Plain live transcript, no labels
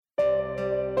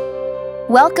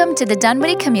Welcome to the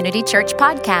Dunwoody Community Church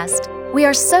podcast. We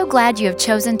are so glad you have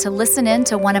chosen to listen in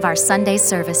to one of our Sunday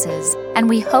services, and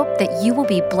we hope that you will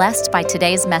be blessed by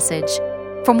today's message.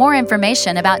 For more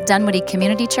information about Dunwoody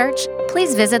Community Church,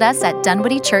 please visit us at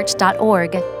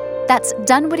dunwoodychurch.org. That's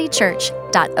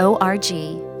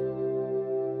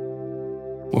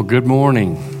dunwoodychurch.org. Well, good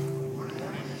morning.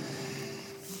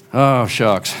 Oh,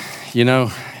 shucks. You know,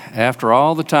 after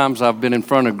all the times I've been in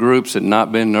front of groups and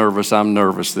not been nervous, I'm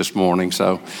nervous this morning.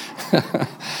 So,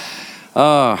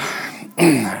 the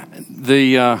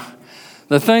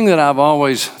thing that I've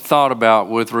always thought about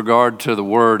with regard to the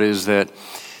Word is that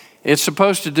it's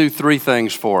supposed to do three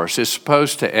things for us. It's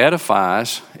supposed to edify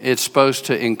us, it's supposed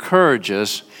to encourage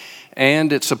us,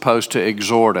 and it's supposed to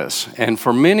exhort us. And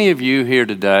for many of you here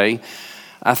today,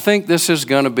 I think this is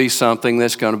going to be something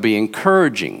that's going to be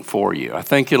encouraging for you. I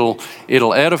think it'll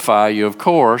edify you, of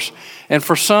course, and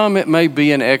for some it may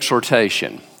be an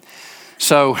exhortation.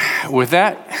 So with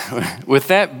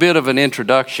that bit of an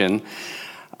introduction,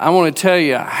 I want to tell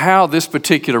you how this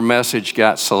particular message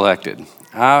got selected.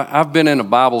 I've been in a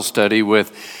Bible study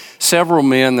with several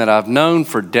men that I've known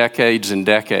for decades and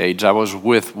decades. I was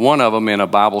with one of them in a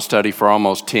Bible study for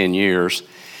almost 10 years.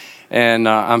 And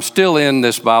I'm still in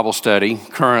this Bible study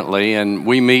currently, and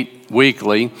we meet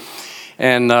weekly.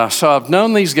 And so I've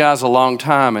known these guys a long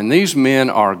time, and these men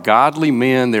are godly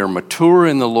men. They're mature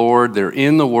in the Lord. They're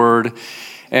in the Word.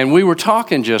 And we were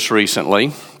talking just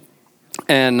recently,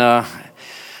 and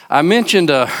I mentioned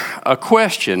a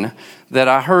question that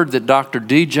I heard that Dr.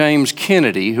 D. James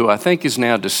Kennedy, who I think is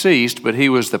now deceased, but he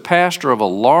was the pastor of a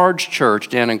large church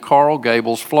down in Coral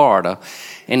Gables, Florida,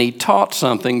 and he taught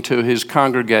something to his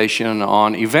congregation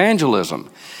on evangelism.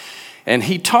 And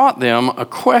he taught them a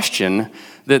question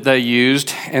that they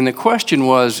used, and the question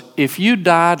was, if you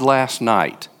died last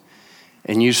night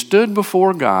and you stood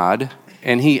before God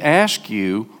and he asked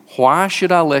you, why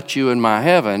should I let you in my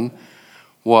heaven,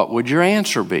 what would your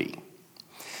answer be?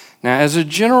 Now, as a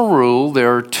general rule,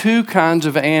 there are two kinds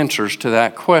of answers to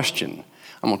that question.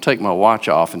 I'm going to take my watch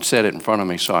off and set it in front of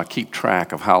me so I keep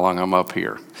track of how long I'm up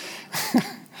here.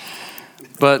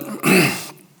 But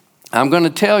I'm going to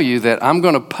tell you that I'm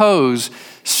going to pose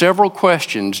several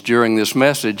questions during this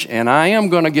message, and I am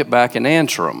going to get back and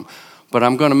answer them, but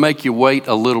I'm going to make you wait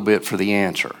a little bit for the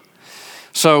answer.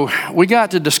 So we got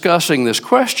to discussing this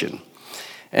question,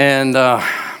 and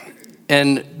then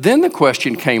the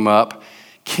question came up,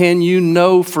 can you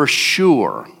know for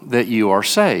sure that you are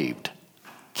saved?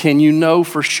 Can you know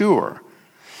for sure?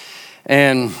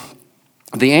 And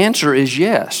the answer is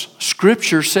yes.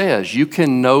 Scripture says you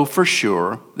can know for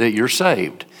sure that you're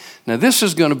saved. Now, this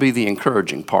is going to be the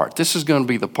encouraging part. This is going to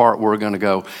be the part where we're going to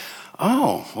go,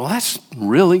 oh, well, that's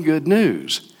really good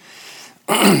news.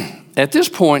 At this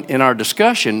point in our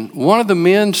discussion, one of the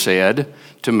men said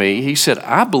to me, he said,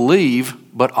 I believe,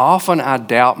 but often I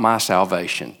doubt my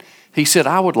salvation. He said,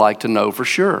 I would like to know for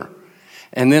sure.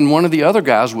 And then one of the other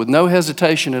guys, with no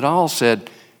hesitation at all, said,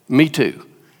 me too.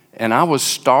 And I was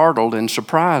startled and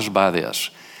surprised by this.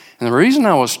 And the reason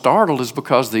I was startled is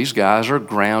because these guys are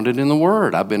grounded in the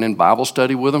Word. I've been in Bible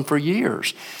study with them for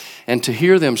years. And to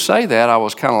hear them say that, I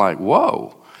was kind of like,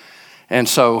 whoa. And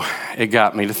so it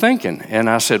got me to thinking. And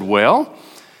I said, well,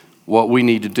 what we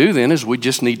need to do then is we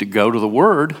just need to go to the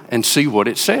Word and see what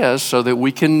it says so that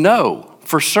we can know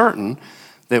for certain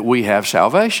that we have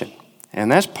salvation. And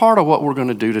that's part of what we're going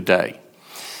to do today.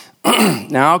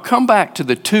 Now, I'll come back to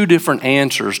the two different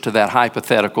answers to that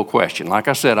hypothetical question. Like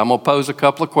I said, I'm going to pose a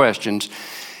couple of questions,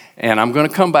 and I'm going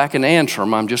to come back and answer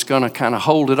them. I'm just going to kind of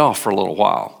hold it off for a little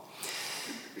while.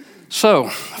 So,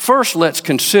 first, let's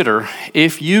consider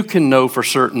if you can know for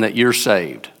certain that you're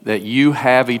saved, that you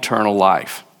have eternal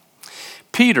life.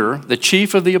 Peter, the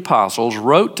chief of the apostles,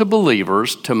 wrote to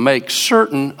believers to make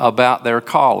certain about their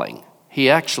calling. He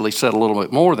actually said a little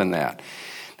bit more than that.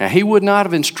 Now, he would not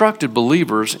have instructed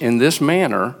believers in this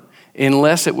manner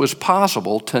unless it was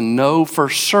possible to know for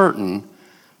certain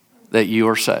that you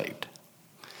are saved.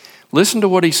 Listen to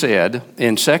what he said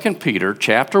in 2 Peter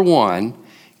chapter 1,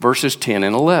 verses 10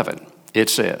 and 11.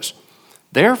 It says,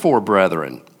 therefore,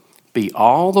 brethren, be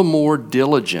all the more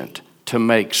diligent to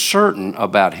make certain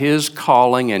about his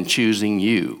calling and choosing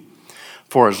you.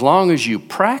 For as long as you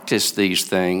practice these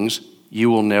things,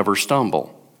 you will never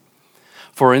stumble.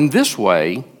 For in this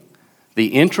way,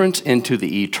 the entrance into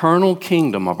the eternal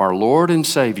kingdom of our Lord and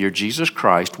Savior Jesus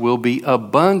Christ will be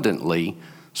abundantly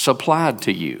supplied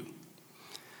to you.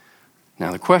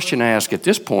 Now, the question asked at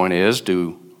this point is,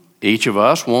 do each of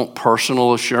us want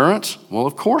personal assurance? Well,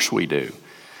 of course we do.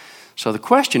 So the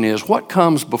question is, what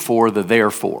comes before the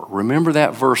therefore? Remember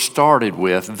that verse started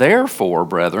with, therefore,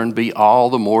 brethren, be all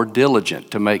the more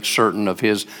diligent to make certain of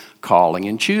his calling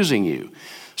and choosing you.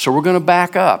 So we're going to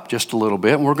back up just a little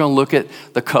bit, and we're going to look at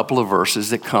the couple of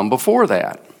verses that come before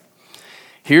that.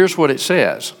 Here's what it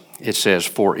says. It says,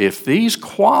 for if these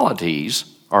qualities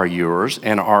are yours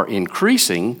and are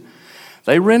increasing,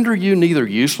 they render you neither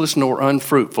useless nor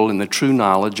unfruitful in the true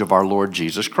knowledge of our Lord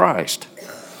Jesus Christ.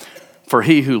 For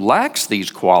he who lacks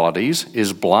these qualities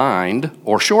is blind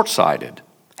or short-sighted,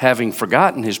 having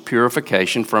forgotten his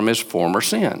purification from his former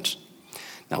sins.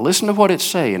 Now listen to what it's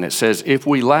saying. It says, if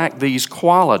we lack these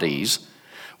qualities,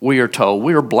 we are told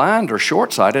we are blind or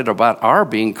short-sighted about our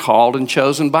being called and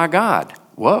chosen by God.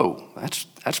 Whoa,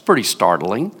 that's pretty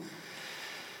startling.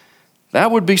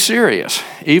 That would be serious,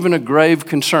 even a grave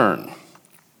concern.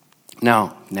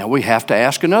 Now we have to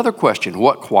ask another question.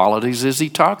 What qualities is he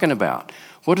talking about?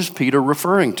 What is Peter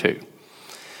referring to?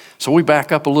 So we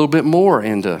back up a little bit more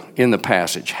in the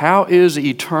passage. How is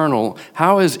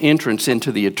entrance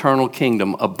into the eternal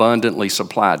kingdom abundantly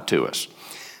supplied to us?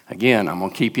 Again, I'm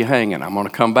going to keep you hanging. I'm going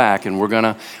to come back and we're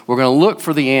going to look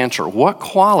for the answer. What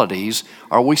qualities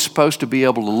are we supposed to be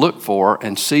able to look for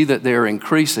and see that they're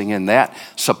increasing, and that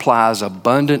supplies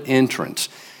abundant entrance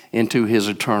into his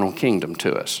eternal kingdom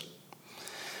to us?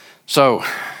 So,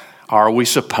 are we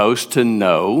supposed to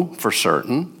know for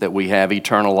certain that we have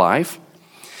eternal life?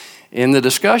 In the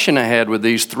discussion I had with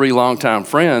these three longtime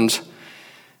friends,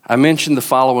 I mentioned the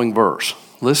following verse.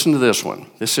 Listen to this one.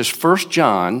 This is 1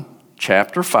 John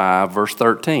chapter 5, verse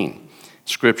 13.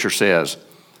 Scripture says,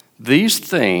 these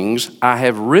things I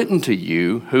have written to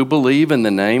you who believe in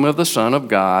the name of the Son of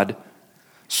God,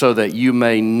 so that you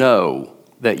may know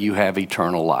that you have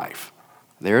eternal life.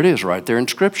 There it is right there in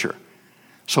Scripture.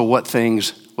 So what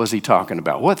things was he talking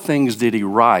about? What things did he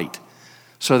write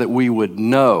so that we would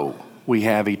know we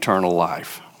have eternal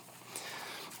life?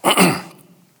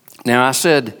 Now, I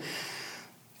said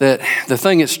that the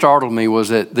thing that startled me was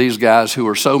that these guys who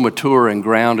are so mature and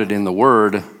grounded in the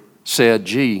Word said,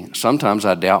 gee, sometimes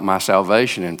I doubt my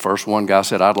salvation. And first one guy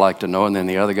said, I'd like to know. And then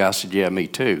the other guy said, yeah, me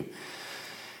too.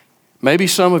 Maybe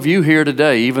some of you here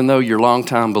today, even though you're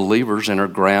longtime believers and are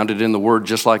grounded in the Word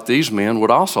just like these men, would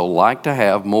also like to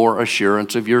have more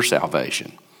assurance of your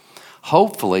salvation.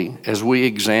 Hopefully, as we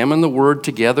examine the Word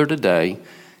together today,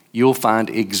 you'll find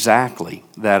exactly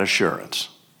that assurance.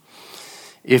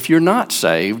 If you're not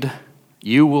saved,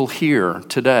 you will hear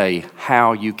today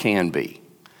how you can be.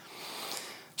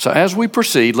 So as we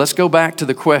proceed, let's go back to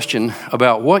the question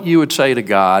about what you would say to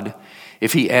God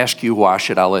if he asked you, why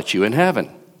should I let you in heaven?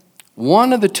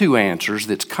 One of the two answers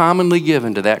that's commonly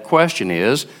given to that question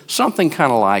is something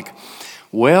kind of like,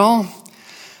 well,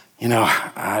 you know,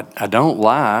 I don't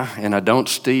lie and I don't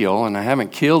steal and I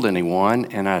haven't killed anyone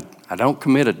and I don't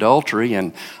commit adultery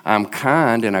and I'm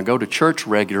kind and I go to church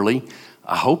regularly.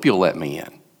 I hope you'll let me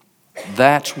in.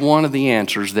 That's one of the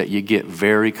answers that you get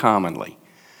very commonly.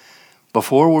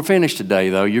 Before we're finished today,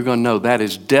 though, you're going to know that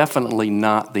is definitely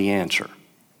not the answer.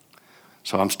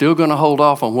 So I'm still going to hold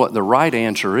off on what the right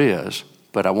answer is,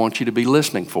 but I want you to be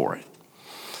listening for it.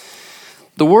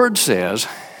 The Word says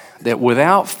that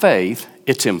without faith,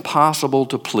 it's impossible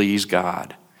to please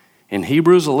God. In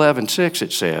Hebrews 11:6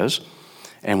 it says,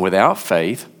 and without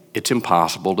faith, it's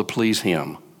impossible to please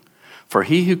him. For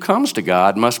he who comes to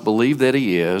God must believe that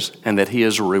he is, and that he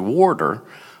is a rewarder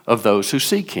of those who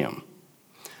seek him.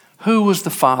 Who was the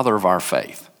father of our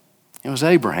faith? It was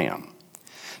Abraham.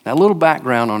 Now, a little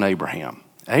background on Abraham.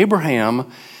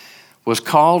 Abraham was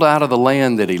called out of the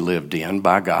land that he lived in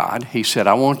by God. He said,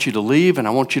 I want you to leave and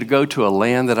I want you to go to a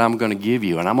land that I'm going to give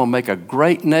you, and I'm going to make a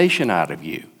great nation out of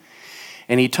you.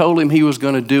 And he told him he was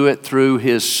going to do it through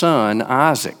his son,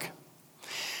 Isaac.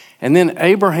 And then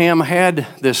Abraham had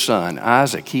this son,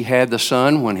 Isaac. He had the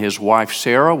son when his wife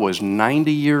Sarah was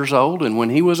 90 years old and when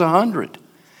he was 100.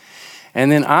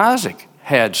 And then Isaac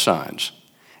had sons,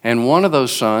 and one of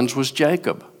those sons was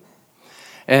Jacob.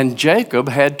 And Jacob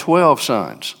had 12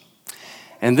 sons.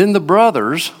 And then the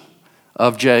brothers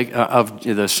of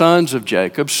the sons of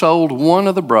Jacob sold one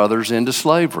of the brothers into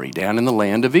slavery down in the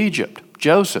land of Egypt,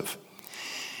 Joseph.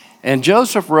 And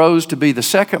Joseph rose to be the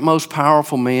second most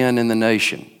powerful man in the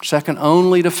nation, second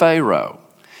only to Pharaoh.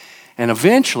 And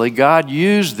eventually God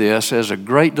used this as a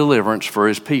great deliverance for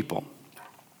his people.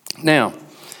 Now,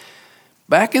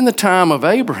 back in the time of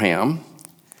Abraham,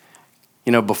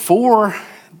 before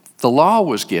the law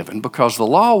was given, because the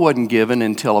law wasn't given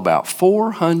until about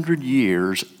 400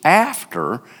 years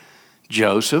after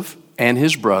Joseph and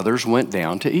his brothers went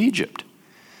down to Egypt.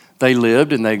 They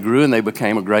lived and they grew and they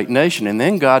became a great nation. And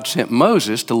then God sent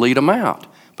Moses to lead them out.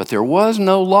 But there was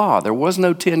no law. There was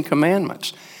no 10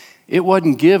 Commandments. It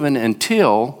wasn't given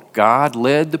until God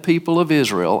led the people of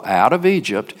Israel out of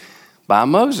Egypt by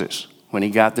Moses, when he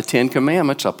got the 10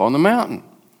 Commandments up on the mountain.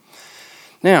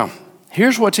 Now,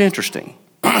 here's what's interesting.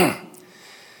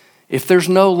 If there's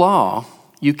no law,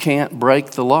 you can't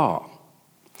break the law.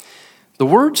 The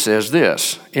Word says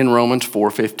this in Romans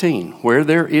 4:15, where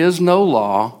there is no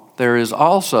law, there is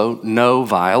also no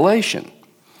violation.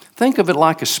 Think of it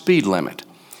like a speed limit.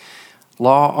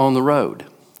 Law on the road.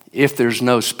 If there's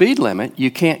no speed limit,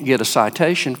 you can't get a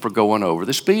citation for going over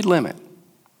the speed limit,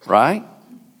 right?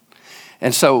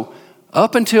 And so,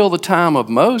 up until the time of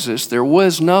Moses, there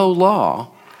was no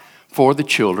law for the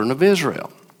children of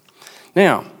Israel.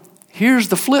 Now, here's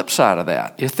the flip side of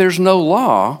that. If there's no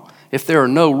law, if there are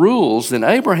no rules, then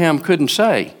Abraham couldn't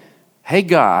say, hey,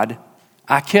 God,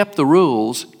 I kept the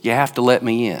rules, you have to let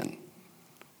me in.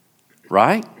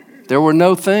 Right? There were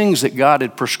no things that God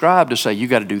had prescribed to say, you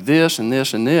got to do this and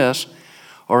this and this,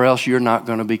 or else you're not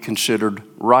going to be considered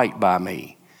right by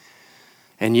me.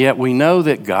 And yet we know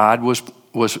that God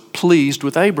was pleased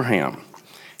with Abraham.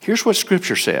 Here's what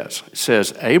Scripture says. It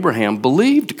says, Abraham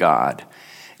believed God,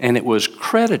 and it was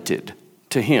credited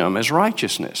to him as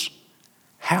righteousness.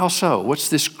 How so? What's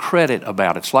this credit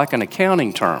about? It's like an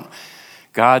accounting term.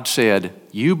 God said,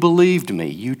 you believed me,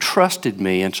 you trusted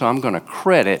me, and so I'm going to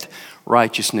credit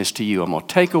righteousness to you. I'm going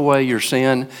to take away your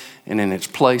sin, and in its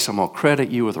place, I'm going to credit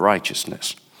you with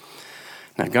righteousness.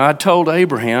 Now, God told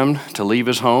Abraham to leave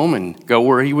his home and go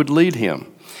where he would lead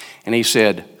him. And he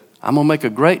said, I'm going to make a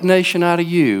great nation out of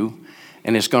you,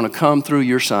 and it's going to come through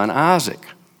your son Isaac.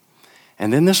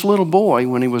 And then this little boy,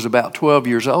 when he was about 12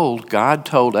 years old, God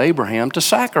told Abraham to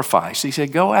sacrifice. He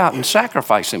said, go out and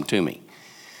sacrifice him to me.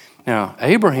 Now,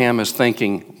 Abraham is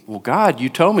thinking, well, God, you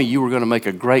told me you were going to make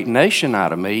a great nation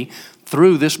out of me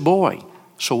through this boy.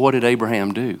 So what did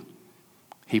Abraham do?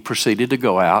 He proceeded to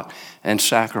go out and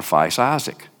sacrifice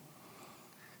Isaac.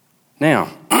 Now,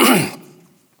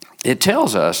 it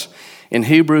tells us in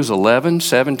Hebrews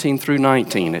 11:17 through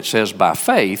 19, it says, by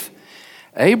faith,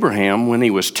 Abraham, when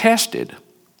he was tested,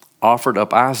 offered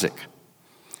up Isaac.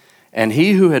 And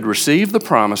he who had received the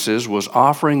promises was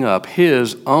offering up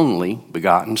his only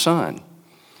begotten son.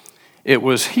 It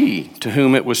was he to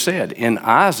whom it was said, in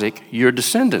Isaac your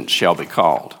descendants shall be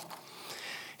called.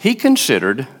 He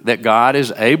considered that God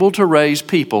is able to raise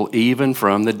people even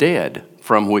from the dead,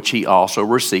 from which he also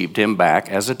received him back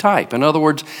as a type. In other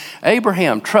words,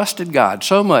 Abraham trusted God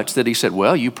so much that he said,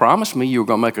 well, you promised me you were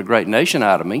going to make a great nation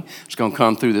out of me. It's going to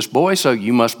come through this boy, so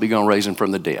you must be going to raise him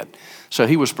from the dead. So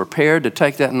he was prepared to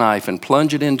take that knife and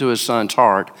plunge it into his son's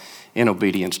heart in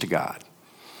obedience to God.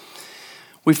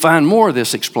 We find more of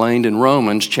this explained in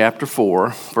Romans chapter 4,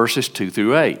 verses 2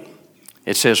 through 8.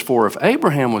 It says, for if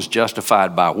Abraham was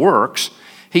justified by works,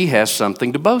 he has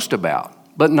something to boast about,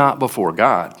 but not before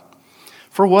God.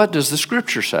 For what does the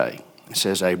Scripture say? It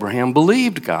says, Abraham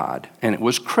believed God, and it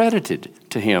was credited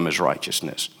to him as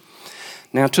righteousness.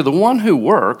 Now, to the one who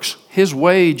works, his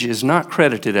wage is not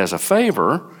credited as a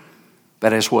favor,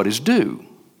 but as what is due.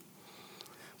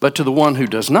 But to the one who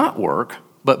does not work,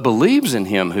 but believes in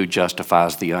him who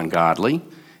justifies the ungodly,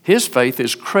 his faith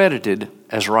is credited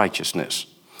as righteousness.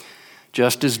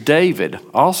 Just as David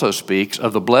also speaks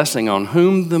of the blessing on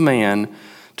whom the man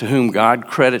to whom God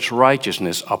credits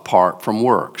righteousness apart from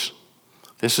works.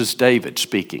 This is David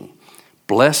speaking.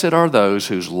 Blessed are those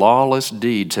whose lawless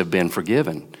deeds have been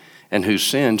forgiven and whose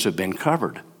sins have been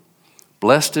covered.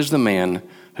 Blessed is the man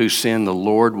whose sin the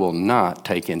Lord will not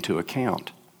take into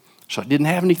account. So it didn't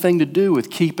have anything to do with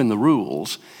keeping the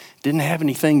rules. It didn't have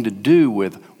anything to do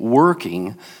with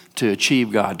working to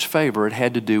achieve God's favor. It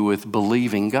had to do with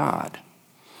believing God.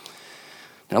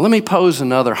 Now let me pose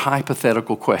another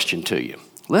hypothetical question to you.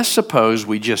 Let's suppose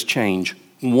we just change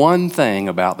one thing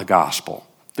about the gospel,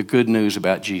 the good news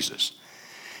about Jesus.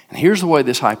 And here's the way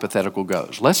this hypothetical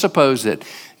goes. Let's suppose that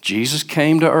Jesus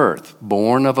came to earth,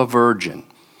 born of a virgin,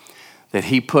 that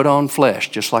he put on flesh,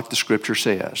 just like the Scripture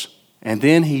says. And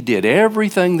then he did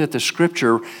everything that the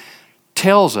Scripture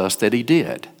tells us that he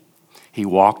did. He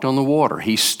walked on the water.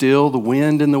 He stilled the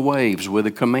wind and the waves with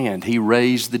a command. He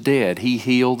raised the dead. He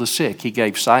healed the sick. He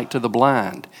gave sight to the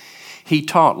blind. He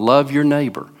taught, love your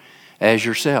neighbor as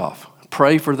yourself.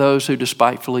 Pray for those who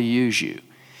despitefully use you.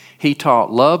 He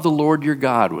taught, love the Lord your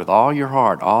God with all your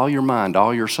heart, all your mind,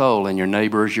 all your soul, and your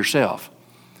neighbor as yourself.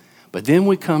 But then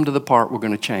we come to the part we're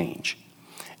going to change.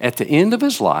 At the end of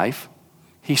his life,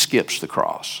 he skips the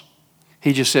cross.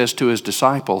 He just says to his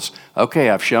disciples, okay,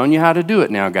 I've shown you how to do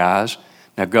it now, guys.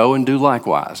 Now go and do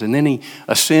likewise. And then he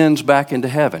ascends back into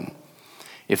heaven.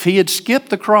 If he had skipped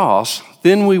the cross,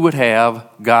 then we would have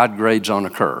God grades on a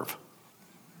curve.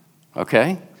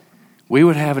 Okay? We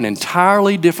would have an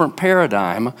entirely different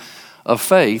paradigm of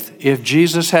faith if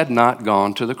Jesus had not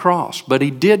gone to the cross. But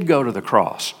he did go to the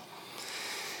cross.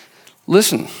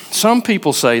 Listen, some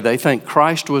people say they think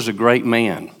Christ was a great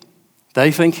man.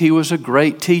 They think he was a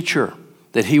great teacher,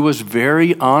 that he was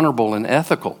very honorable and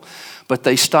ethical. But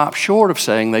they stop short of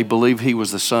saying they believe he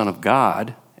was the Son of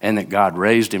God and that God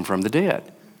raised him from the dead.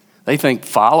 They think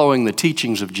following the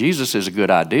teachings of Jesus is a good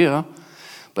idea,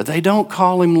 but they don't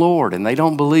call him Lord, and they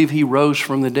don't believe he rose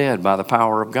from the dead by the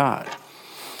power of God.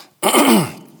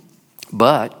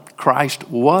 But Christ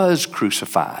was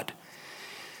crucified.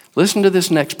 Listen to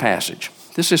this next passage.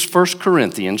 This is 1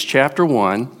 Corinthians chapter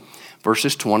 1,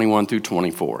 verses 21 through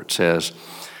 24. It says,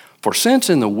 "For since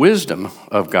in the wisdom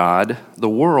of God, the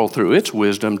world through its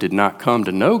wisdom did not come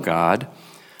to know God,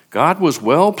 God was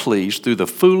well pleased through the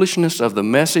foolishness of the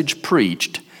message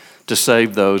preached to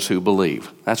save those who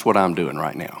believe." That's what I'm doing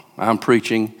right now. I'm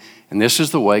preaching, and this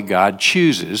is the way God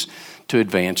chooses to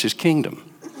advance his kingdom.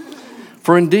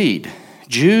 "For indeed,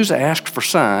 Jews ask for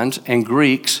signs, and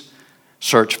Greeks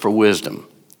search for wisdom.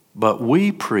 But we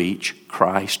preach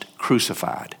Christ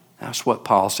crucified." That's what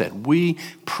Paul said. We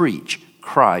preach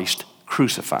Christ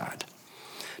crucified.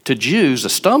 "To Jews, a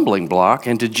stumbling block,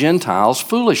 and to Gentiles,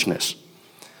 foolishness.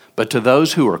 But to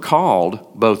those who are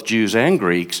called, both Jews and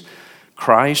Greeks,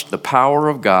 Christ, the power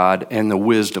of God and the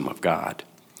wisdom of God."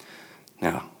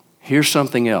 Now, here's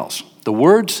something else. The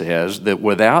word says that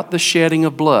without the shedding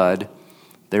of blood,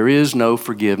 there is no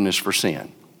forgiveness for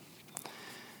sin.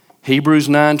 Hebrews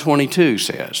 9:22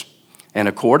 says, "And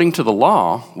according to the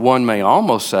law, one may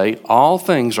almost say all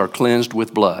things are cleansed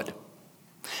with blood.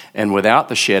 And without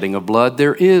the shedding of blood,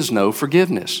 there is no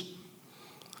forgiveness."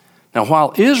 Now,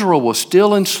 while Israel was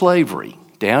still in slavery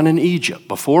down in Egypt,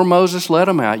 before Moses let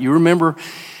them out, you remember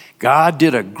God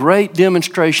did a great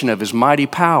demonstration of his mighty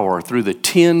power through the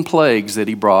 10 plagues that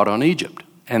he brought on Egypt.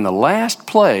 And the last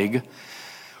plague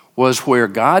was where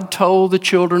God told the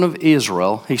children of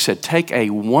Israel, he said, take a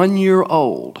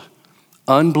 1-year-old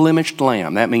unblemished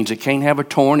lamb. That means it can't have a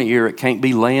torn ear. It can't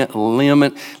be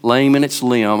lame in its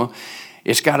limb.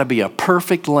 It's got to be a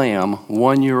perfect lamb,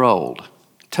 1-year-old.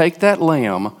 Take that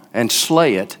lamb and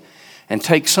slay it, and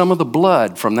take some of the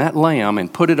blood from that lamb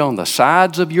and put it on the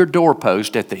sides of your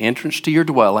doorpost at the entrance to your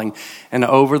dwelling and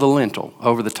over the lintel,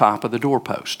 over the top of the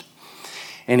doorpost.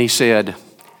 And he said,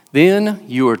 then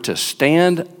you are to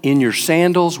stand in your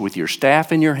sandals with your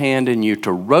staff in your hand, and you're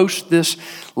to roast this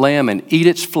lamb and eat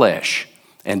its flesh,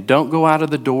 and don't go out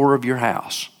of the door of your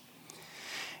house.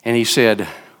 And he said,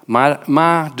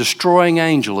 my destroying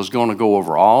angel is going to go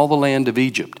over all the land of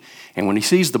Egypt. And when he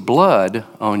sees the blood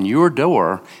on your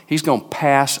door, he's going to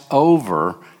pass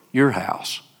over your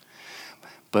house.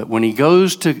 But when he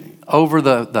goes over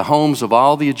the homes of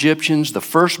all the Egyptians, the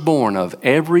firstborn of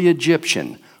every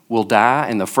Egyptian will die,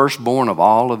 and the firstborn of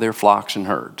all of their flocks and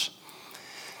herds.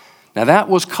 Now that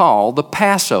was called the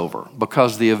Passover,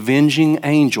 because the avenging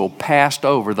angel passed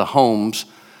over the homes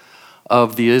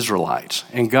of the Israelites.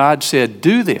 And God said,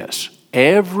 do this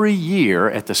every year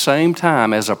at the same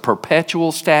time as a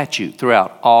perpetual statute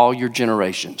throughout all your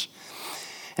generations.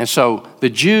 And so the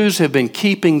Jews have been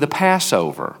keeping the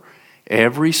Passover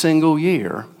every single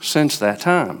year since that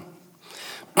time.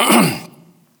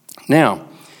 Now,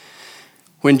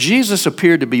 when Jesus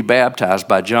appeared to be baptized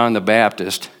by John the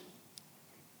Baptist,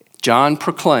 John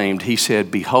proclaimed, he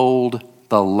said, behold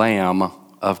the Lamb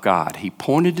of God. He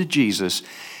pointed to Jesus,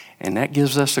 and that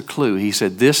gives us a clue. He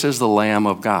said, this is the Lamb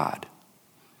of God.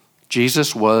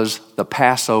 Jesus was the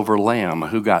Passover lamb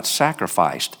who got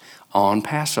sacrificed on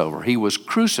Passover. He was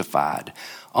crucified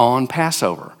on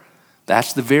Passover.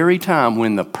 That's the very time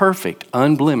when the perfect,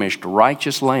 unblemished,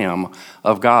 righteous Lamb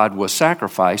of God was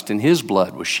sacrificed and his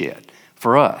blood was shed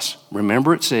for us.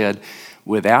 Remember, it said,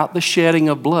 without the shedding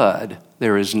of blood,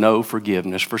 there is no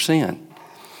forgiveness for sin.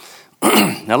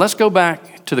 Now let's go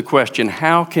back to the question,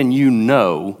 how can you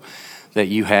know that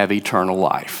you have eternal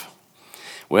life?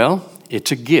 Well,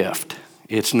 it's a gift.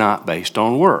 It's not based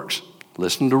on works.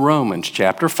 Listen to Romans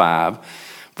chapter 5,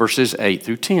 verses 8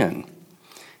 through 10.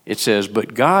 It says,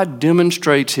 but God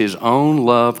demonstrates his own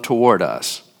love toward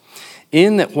us,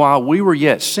 in that while we were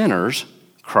yet sinners,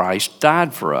 Christ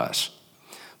died for us.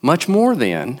 Much more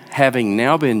then, having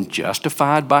now been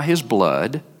justified by his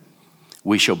blood,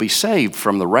 we shall be saved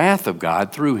from the wrath of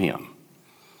God through him.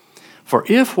 For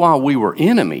if while we were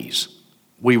enemies,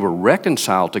 we were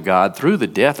reconciled to God through the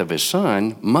death of his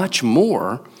Son, much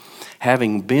more,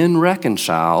 having been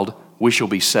reconciled, we shall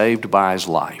be saved by his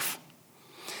life.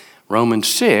 Romans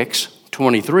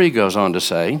 6:23 goes on to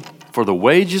say, For the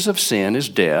wages of sin is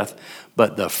death,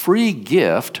 but the free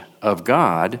gift of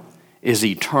God is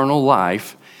eternal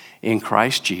life in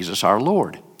Christ Jesus our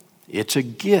Lord. It's a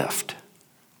gift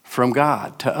from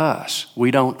God to us.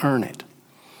 We don't earn it.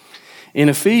 In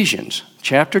Ephesians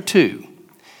chapter 2,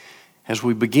 as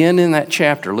we begin in that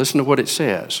chapter, listen to what it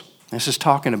says. This is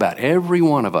talking about every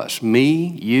one of us,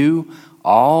 me, you,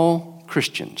 all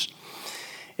Christians.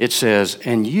 It says,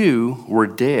 and you were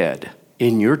dead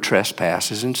in your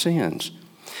trespasses and sins,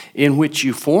 in which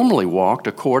you formerly walked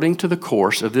according to the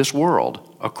course of this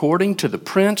world, according to the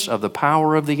prince of the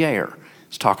power of the air.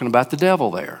 It's talking about the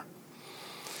devil there.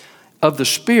 Of the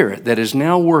spirit that is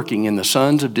now working in the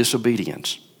sons of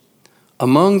disobedience.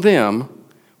 Among them,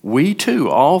 we too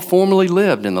all formerly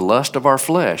lived in the lust of our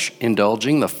flesh,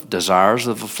 indulging the desires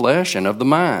of the flesh and of the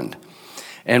mind,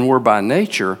 and were by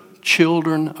nature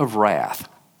children of wrath,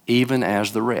 even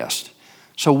as the rest.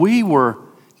 So we were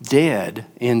dead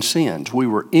in sins. We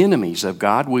were enemies of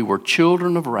God. We were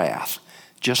children of wrath,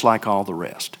 just like all the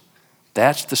rest.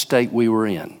 That's the state we were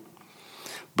in.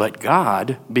 But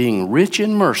God, being rich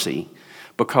in mercy,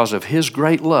 because of his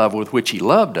great love with which he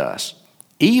loved us,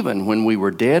 even when we were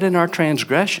dead in our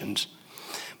transgressions,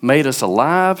 made us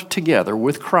alive together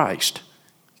with Christ.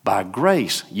 By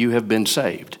grace you have been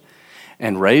saved,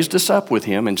 and raised us up with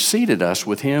him and seated us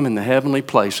with him in the heavenly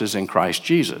places in Christ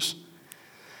Jesus.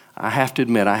 I have to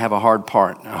admit, I have a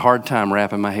hard time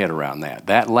wrapping my head around that.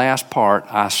 That last part,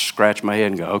 I scratch my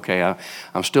head and go, okay,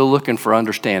 I'm still looking for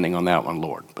understanding on that one,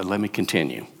 Lord. But let me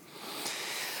continue.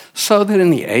 So that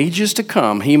in the ages to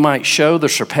come, he might show the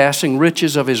surpassing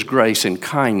riches of his grace and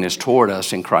kindness toward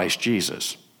us in Christ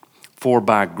Jesus. For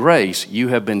by grace you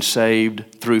have been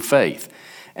saved through faith,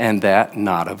 and that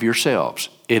not of yourselves.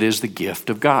 It is the gift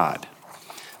of God,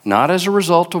 not as a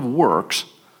result of works,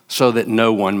 so that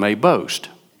no one may boast.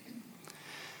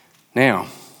 Now,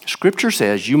 Scripture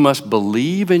says you must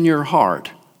believe in your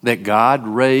heart that God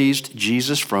raised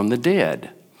Jesus from the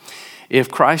dead. If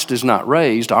Christ is not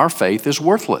raised, our faith is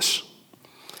worthless.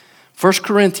 1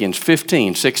 Corinthians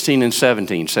 15, 16, and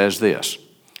 17 says this.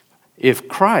 If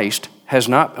Christ has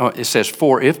not, it says,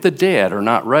 for if the dead are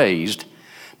not raised,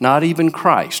 not even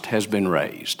Christ has been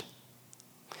raised.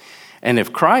 And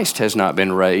if Christ has not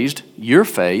been raised, your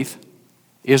faith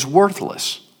is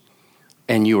worthless,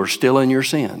 and you are still in your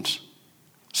sins.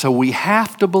 So we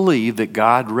have to believe that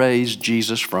God raised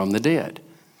Jesus from the dead.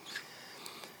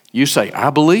 You say, I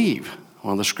believe.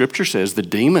 Well, the Scripture says the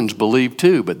demons believe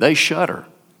too, but they shudder.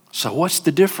 So what's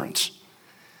the difference?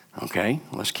 Okay,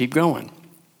 let's keep going.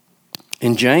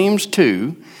 In James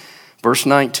 2, verse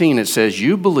 19, it says,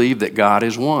 you believe that God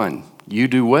is one. You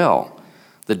do well.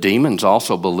 The demons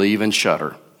also believe and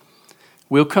shudder.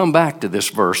 We'll come back to this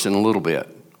verse in a little bit.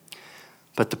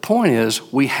 But the point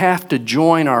is, we have to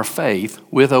join our faith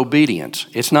with obedience.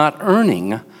 It's not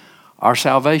earning our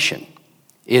salvation.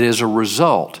 It is a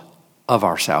result of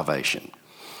our salvation.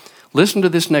 Listen to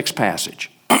this next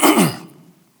passage.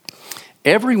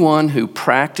 Everyone who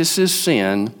practices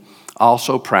sin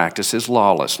also practices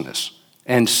lawlessness,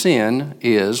 and sin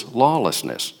is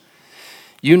lawlessness.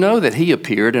 You know that he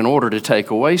appeared in order to take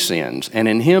away sins, and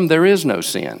in him there is no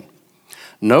sin.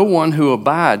 No one who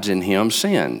abides in him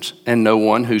sins, and no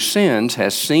one who sins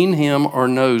has seen him or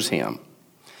knows him.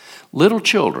 Little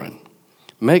children,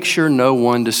 make sure no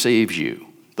one deceives you.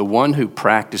 The one who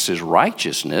practices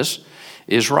righteousness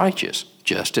is righteous,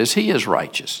 just as he is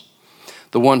righteous.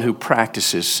 The one who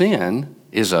practices sin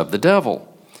is of the devil.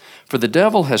 For the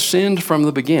devil has sinned from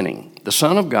the beginning. The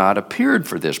Son of God appeared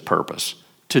for this purpose,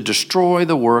 to destroy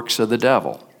the works of the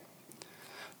devil.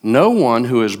 No one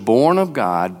who is born of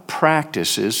God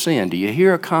practices sin. Do you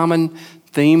hear a common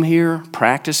theme here?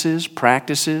 Practices,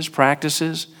 practices,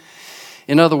 practices.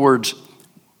 In other words,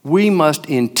 we must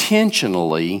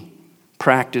intentionally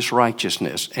practice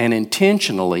righteousness and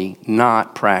intentionally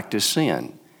not practice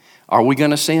sin. Are we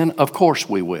going to sin? Of course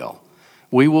we will.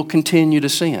 We will continue to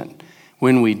sin.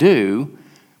 When we do,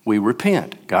 we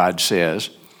repent. God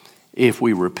says, if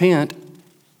we repent,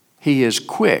 he is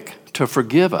quick to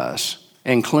forgive us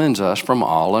and cleanse us from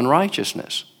all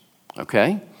unrighteousness.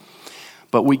 Okay?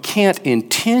 But we can't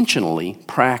intentionally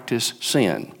practice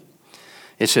sin.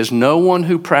 It says, no one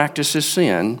who practices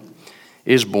sin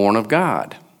is born of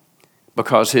God,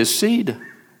 because his seed,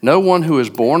 no one who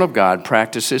is born of God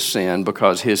practices sin,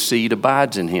 because his seed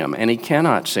abides in him, and he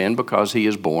cannot sin because he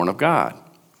is born of God.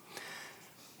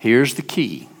 Here's the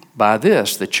key. By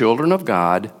this, the children of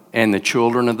God and the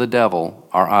children of the devil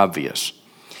are obvious.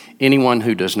 Anyone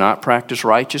who does not practice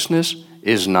righteousness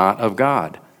is not of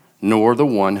God, nor the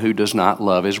one who does not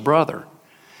love his brother.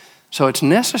 So it's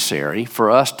necessary for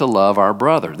us to love our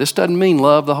brother. This doesn't mean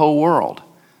love the whole world.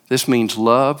 This means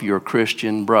love your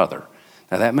Christian brother.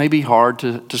 Now that may be hard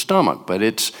to stomach, but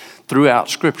it's throughout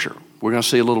Scripture. We're going to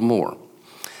see a little more.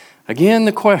 Again,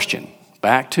 the question,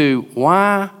 back to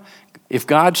why, if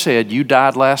God said you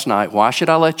died last night, why should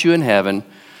I let you in heaven?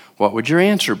 What would your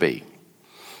answer be?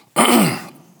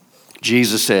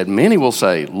 Jesus said, many will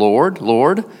say, Lord,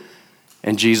 Lord,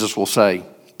 and Jesus will say,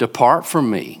 depart from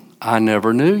me, I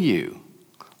never knew you.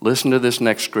 Listen to this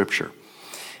next scripture.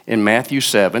 In Matthew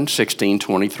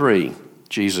 7:16-23,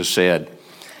 Jesus said,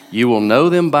 you will know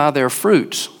them by their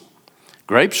fruits.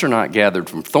 Grapes are not gathered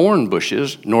from thorn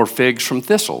bushes, nor figs from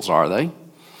thistles, are they?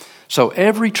 So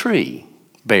every tree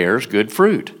bears good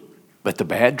fruit, but the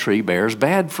bad tree bears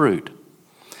bad fruit.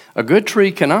 A good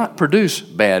tree cannot produce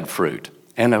bad fruit,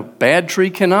 and a bad tree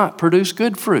cannot produce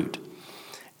good fruit.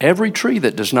 Every tree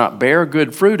that does not bear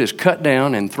good fruit is cut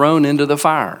down and thrown into the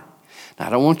fire. Now, I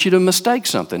don't want you to mistake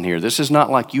something here. This is not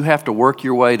like you have to work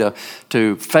your way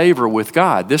to favor with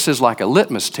God. This is like a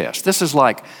litmus test. This is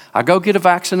like I go get a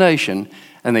vaccination,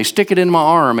 and they stick it in my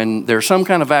arm, and there's some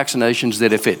kind of vaccinations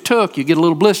that if it took, you get a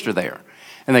little blister there.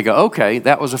 And they go, okay,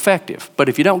 that was effective. But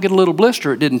if you don't get a little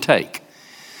blister, it didn't take.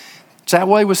 It's that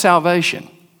way with salvation.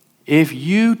 If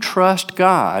you trust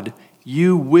God,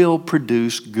 you will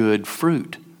produce good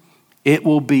fruit. It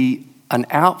will be an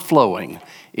outflowing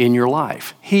in your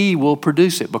life. He will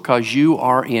produce it because you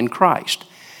are in Christ.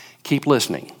 Keep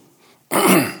listening.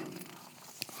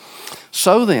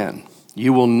 So then,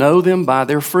 you will know them by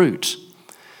their fruits.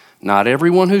 Not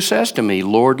everyone who says to me,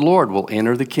 Lord, Lord, will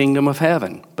enter the kingdom of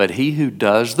heaven, but he who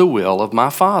does the will of my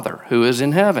Father who is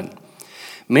in heaven.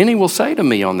 Many will say to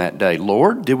me on that day,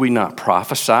 Lord, did we not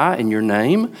prophesy in your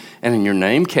name, and in your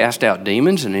name cast out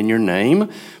demons, and in your name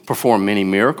perform many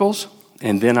miracles?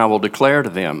 And then I will declare to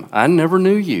them, I never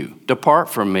knew you. Depart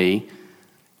from me,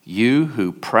 you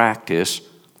who practice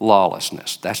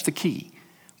lawlessness. That's the key.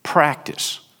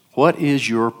 Practice. What is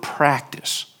your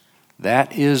practice?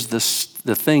 That is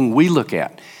the thing we look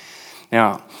at.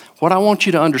 Now, what I want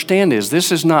you to understand is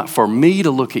this is not for me to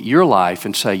look at your life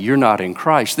and say you're not in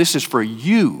Christ. This is for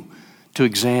you to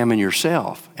examine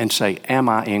yourself and say, am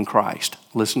I in Christ?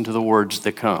 Listen to the words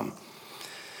that come.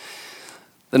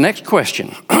 The next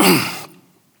question,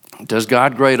 does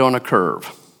God grade on a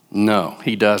curve? No,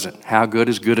 he doesn't. How good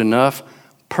is good enough?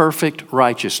 Perfect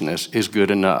righteousness is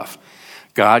good enough.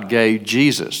 God gave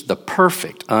Jesus, the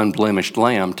perfect, unblemished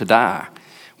lamb, to die.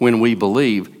 When we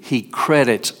believe, he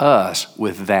credits us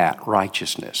with that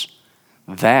righteousness.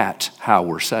 That's how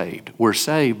we're saved. We're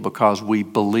saved because we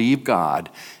believe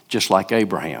God, just like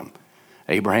Abraham.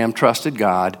 Abraham trusted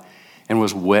God and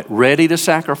was ready to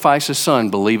sacrifice his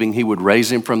son, believing he would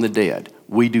raise him from the dead.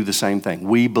 We do the same thing.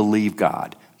 We believe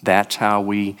God. That's how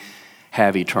we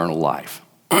have eternal life.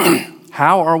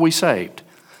 How are we saved?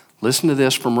 Listen to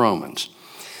this from Romans.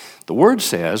 The word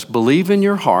says, believe in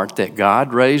your heart that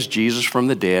God raised Jesus from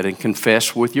the dead and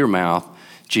confess with your mouth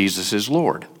Jesus is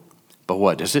Lord. But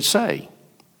what does it say?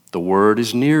 The word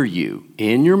is near you,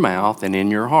 in your mouth and in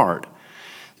your heart.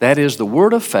 That is the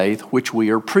word of faith which we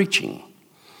are preaching.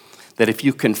 That if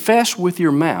you confess with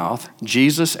your mouth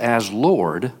Jesus as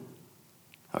Lord,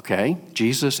 okay,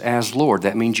 Jesus as Lord,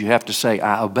 that means you have to say,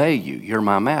 I obey you, you're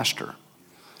my master.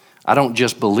 I don't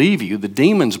just believe you. The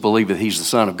demons believe that he's the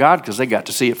Son of God because they got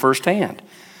to see it firsthand.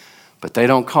 But they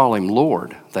don't call him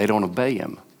Lord. They don't obey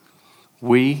him.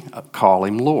 We call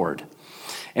him Lord.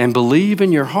 And believe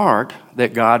in your heart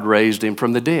that God raised him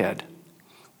from the dead.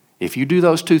 If you do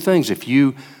those two things, if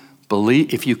you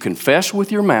confess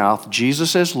with your mouth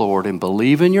Jesus as Lord and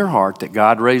believe in your heart that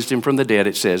God raised him from the dead,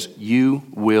 it says you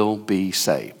will be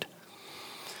saved.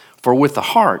 For with the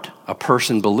heart, a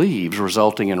person believes,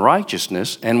 resulting in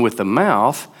righteousness, and with the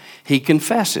mouth, he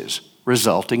confesses,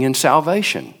 resulting in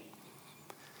salvation.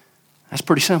 That's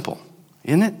pretty simple,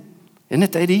 isn't it? Isn't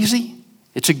it that easy?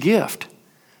 It's a gift.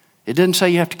 It doesn't say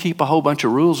you have to keep a whole bunch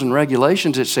of rules and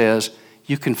regulations. It says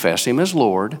you confess him as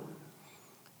Lord,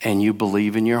 and you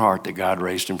believe in your heart that God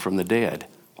raised him from the dead.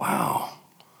 Wow.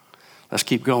 Let's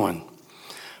keep going.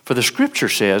 For the scripture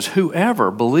says, whoever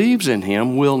believes in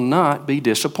him will not be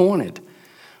disappointed.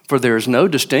 For there is no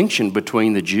distinction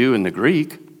between the Jew and the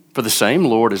Greek. For the same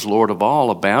Lord is Lord of all,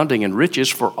 abounding in riches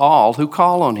for all who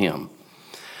call on him.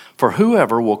 For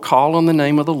whoever will call on the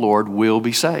name of the Lord will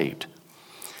be saved.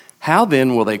 How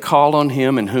then will they call on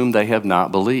him in whom they have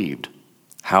not believed?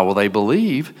 How will they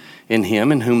believe in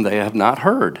him in whom they have not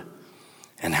heard?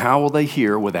 And how will they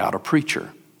hear without a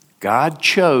preacher? God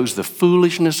chose the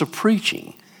foolishness of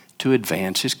preaching to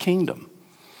advance his kingdom.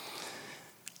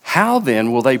 How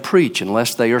then will they preach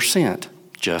unless they are sent?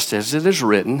 just as it is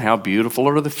written, how beautiful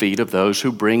are the feet of those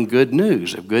who bring good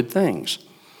news of good things.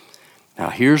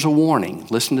 Now here's a warning.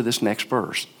 Listen to this next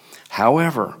verse.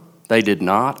 However, they did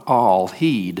not all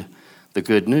heed the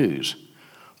good news.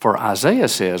 For Isaiah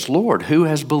says, Lord, who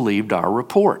has believed our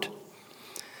report?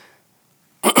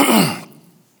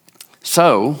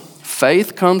 So,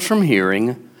 faith comes from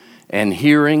hearing, and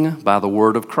hearing by the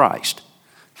word of Christ.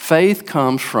 Faith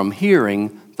comes from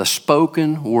hearing the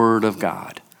spoken word of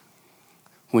God.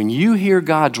 When you hear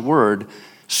God's word,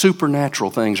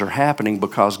 supernatural things are happening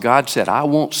because God said, I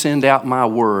won't send out my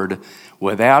word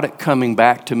without it coming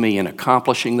back to me and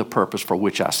accomplishing the purpose for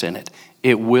which I sent it.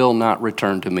 It will not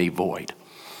return to me void.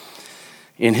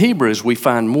 In Hebrews, we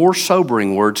find more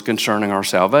sobering words concerning our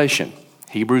salvation.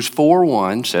 Hebrews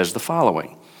 4:1 says the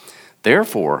following,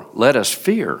 Therefore, let us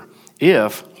fear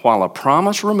if, while a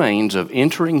promise remains of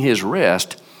entering his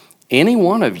rest, any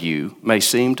one of you may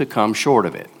seem to come short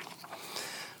of it.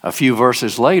 A few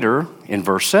verses later, in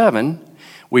verse 7,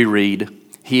 we read,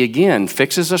 He again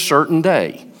fixes a certain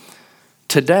day,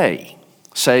 today,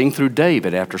 saying through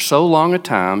David after so long a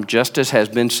time, just as has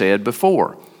been said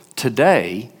before,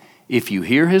 Today, if you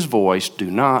hear his voice, do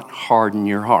not harden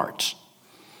your hearts.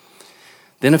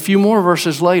 Then a few more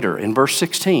verses later, in verse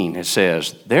 16, it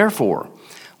says, Therefore,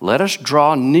 let us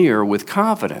draw near with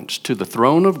confidence to the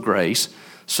throne of grace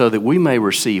so that we may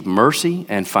receive mercy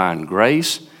and find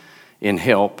grace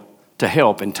to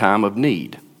help in time of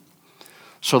need.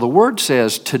 So the word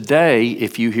says, today,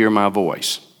 if you hear my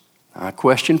voice. A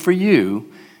question for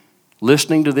you,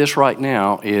 listening to this right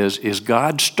now, is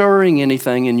God stirring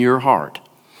anything in your heart?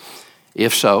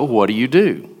 If so, what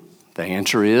do? The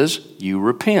answer is, you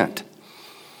repent.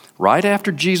 Right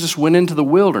after Jesus went into the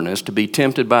wilderness to be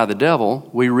tempted by the devil,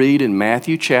 we read in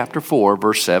Matthew chapter 4,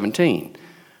 verse 17,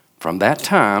 From that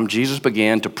time, Jesus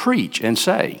began to preach and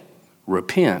say,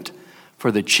 Repent,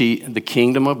 for the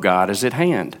kingdom of God is at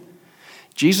hand.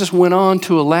 Jesus went on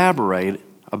to elaborate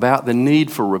about the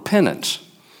need for repentance.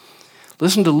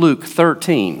 Listen to Luke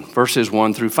 13, verses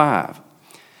 1 through 5.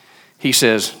 He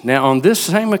says, Now on this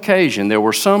same occasion there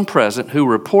were some present who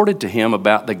reported to him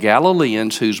about the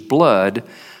Galileans whose blood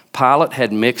Pilate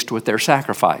had mixed with their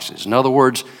sacrifices. In other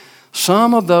words,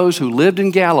 some of those who lived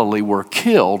in Galilee were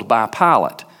killed by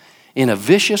Pilate in a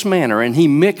vicious manner, and he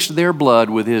mixed their blood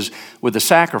with the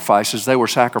sacrifices they were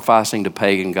sacrificing to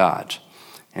pagan gods.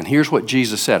 And here's what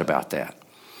Jesus said about that.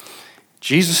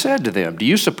 Jesus said to them, Do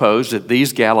you suppose that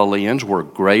these Galileans were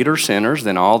greater sinners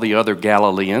than all the other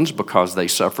Galileans because they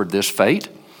suffered this fate?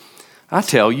 I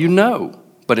tell you, no.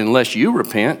 But unless you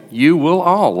repent, you will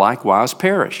all likewise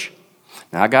perish.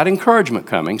 Now, I got encouragement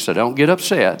coming, so don't get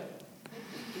upset.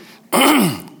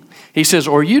 He says,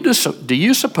 Or do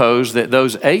you suppose that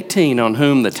those 18 on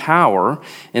whom the tower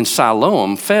in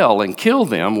Siloam fell and killed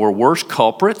them were worse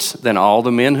culprits than all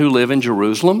the men who live in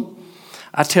Jerusalem?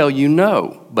 I tell you,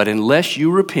 no, but unless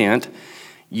you repent,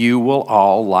 you will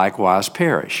all likewise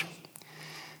perish.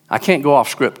 I can't go off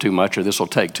script too much or this will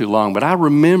take too long, but I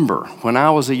remember when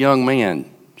I was a young man,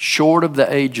 short of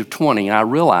the age of 20, I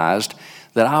realized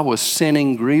that I was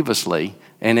sinning grievously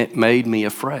and it made me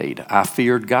afraid. I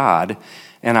feared God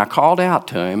and I called out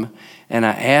to him and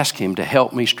I asked him to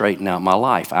help me straighten out my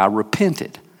life. I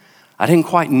repented. I didn't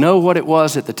quite know what it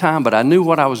was at the time, but I knew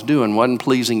what I was doing wasn't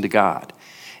pleasing to God.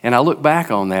 And I look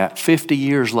back on that 50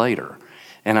 years later,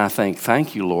 and I think,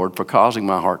 thank you, Lord, for causing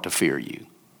my heart to fear you.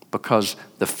 Because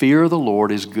the fear of the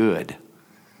Lord is good.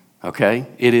 Okay?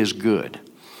 It is good.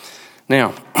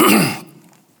 Now,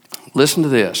 listen to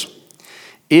this.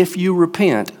 If you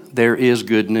repent, there is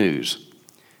good news.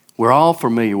 We're all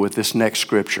familiar with this next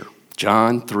scripture,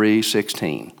 John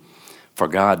 3:16. For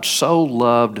God so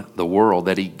loved the world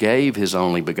that he gave his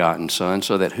only begotten Son,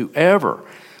 so that whoever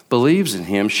believes in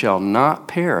him shall not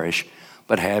perish,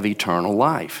 but have eternal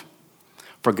life.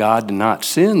 For God did not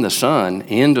send the Son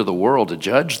into the world to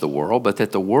judge the world, but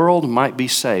that the world might be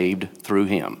saved through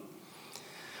him.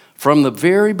 From the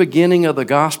very beginning of the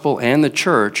gospel and the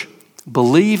church,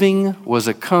 believing was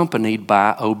accompanied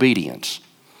by obedience.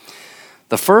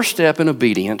 The first step in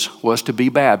obedience was to be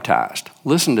baptized.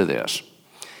 Listen to this.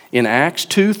 In Acts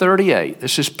 2:38,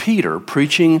 this is Peter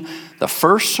preaching the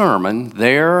first sermon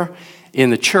there in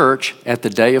the church at the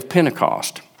day of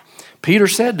Pentecost. Peter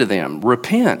said to them,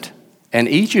 Repent, and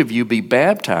each of you be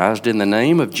baptized in the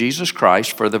name of Jesus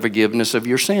Christ for the forgiveness of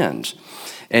your sins,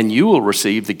 and you will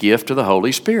receive the gift of the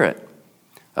Holy Spirit.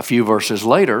 A few verses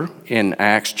later, in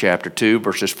Acts chapter 2,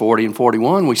 verses 40 and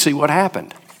 41, we see what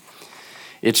happened.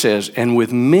 It says, And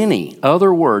with many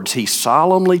other words he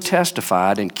solemnly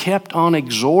testified and kept on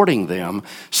exhorting them,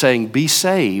 saying, Be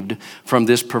saved from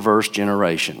this perverse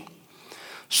generation.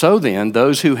 So then,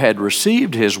 those who had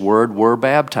received his word were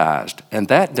baptized, and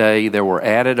that day there were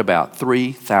added about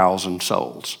 3,000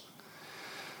 souls.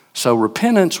 So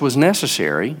repentance was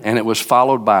necessary, and it was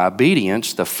followed by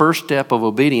obedience, the first step of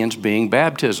obedience being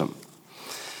baptism.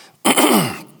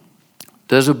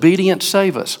 Does obedience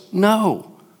save us?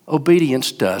 No,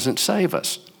 obedience doesn't save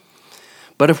us.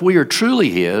 But if we are truly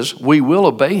his, we will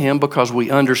obey him because we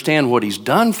understand what he's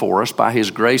done for us by his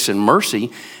grace and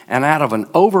mercy, and out of an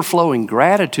overflowing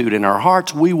gratitude in our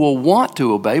hearts, we will want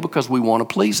to obey because we want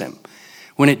to please him.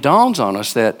 When it dawns on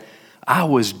us that I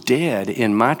was dead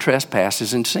in my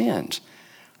trespasses and sins,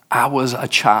 I was a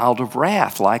child of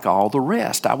wrath like all the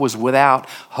rest. I was without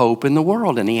hope in the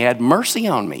world, and he had mercy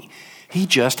on me. He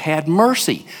just had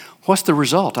mercy. What's the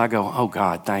result? I go, oh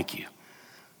God, thank you.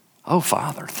 Oh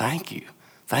Father, thank you.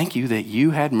 Thank you that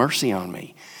you had mercy on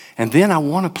me. And then I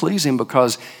want to please him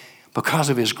because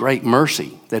of his great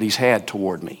mercy that he's had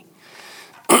toward me.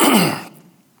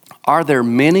 Are there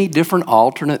many different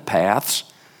alternate paths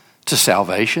to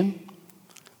salvation?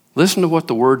 Listen to what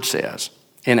the word says.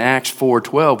 In Acts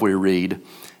 4:12 we read,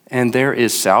 "And there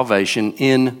is salvation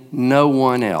in no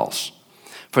one else.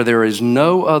 For there is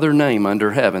no other name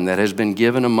under heaven that has been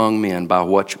given among men by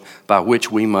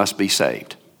which we must be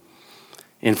saved."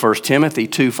 In 1 Timothy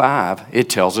 2:5, it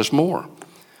tells us more.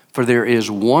 For there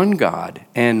is one God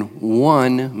and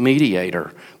one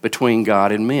mediator between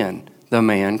God and men, the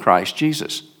man Christ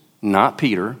Jesus. Not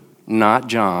Peter, not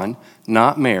John,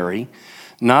 not Mary,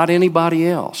 not anybody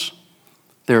else.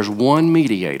 There's one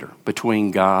mediator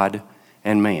between God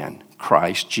and man,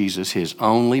 Christ Jesus, his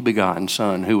only begotten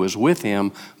Son, who was with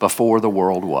him before the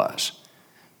world was.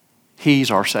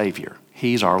 He's our Savior.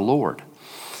 He's our Lord.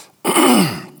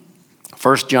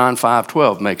 1 John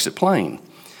 5:12 makes it plain.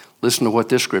 Listen to what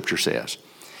this scripture says.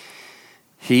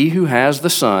 He who has the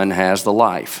Son has the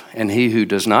life, and he who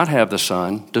does not have the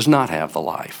Son does not have the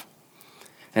life.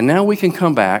 And now we can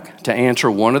come back to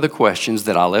answer one of the questions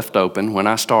that I left open when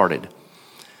I started.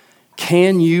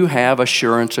 Can you have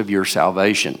assurance of your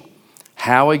salvation?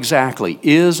 How exactly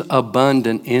is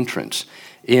abundant entrance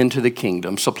into the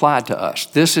kingdom supplied to us?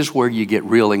 This is where you get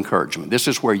real encouragement. This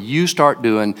is where you start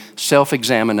doing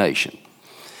self-examination.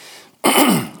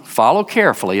 Follow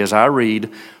carefully as I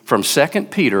read from 2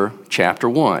 Peter chapter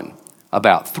 1.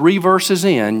 About 3 verses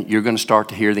in, you're going to start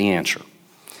to hear the answer.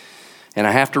 And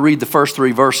I have to read the first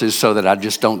 3 verses so that I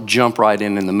just don't jump right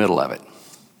in the middle of it.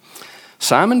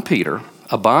 Simon Peter,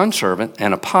 a bondservant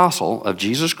and apostle of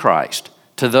Jesus Christ,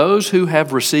 to those who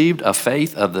have received a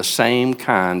faith of the same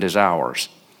kind as ours,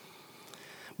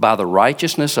 by the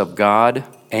righteousness of God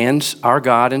and our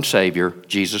God and Savior,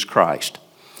 Jesus Christ.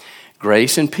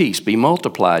 Grace and peace be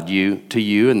multiplied to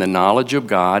you in the knowledge of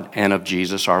God and of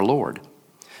Jesus our Lord,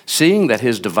 seeing that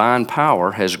his divine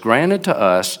power has granted to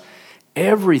us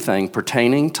everything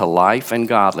pertaining to life and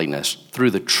godliness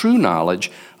through the true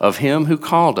knowledge of him who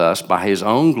called us by his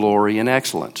own glory and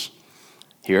excellence.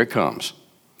 Here it comes.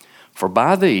 For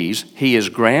by these he has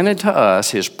granted to us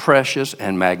his precious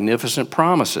and magnificent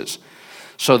promises,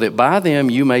 so that by them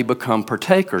you may become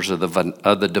partakers of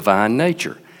the divine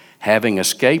nature, having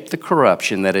escaped the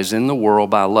corruption that is in the world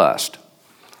by lust.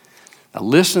 Now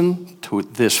listen to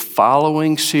this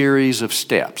following series of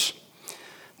steps.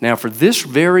 Now for this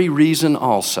very reason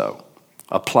also,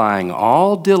 applying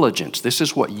all diligence, this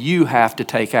is what you have to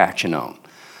take action on.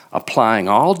 Applying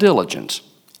all diligence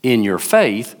in your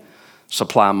faith,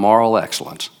 supply moral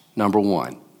excellence. Number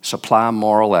 1, supply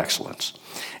moral excellence.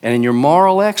 And in your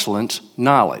moral excellence,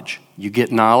 knowledge. You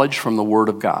get knowledge from the Word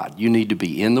of God. You need to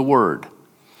be in the Word.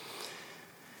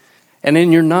 And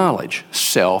in your knowledge,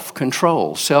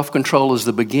 self-control. Self-control is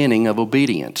the beginning of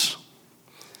obedience.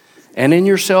 And in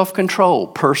your self-control,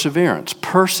 perseverance.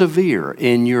 Persevere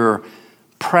in your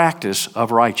practice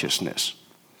of righteousness.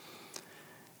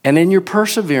 And in your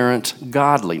perseverance,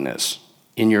 godliness.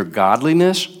 In your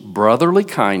godliness, brotherly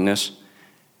kindness.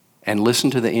 And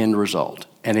listen to the end result.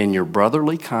 And in your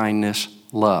brotherly kindness,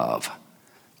 love.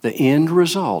 The end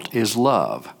result is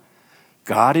love.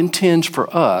 God intends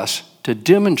for us to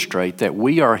demonstrate that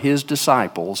we are his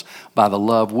disciples by the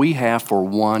love we have for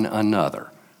one another,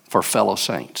 for fellow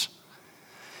saints.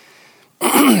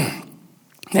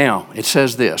 Now, it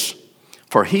says this,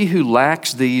 for he who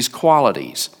lacks these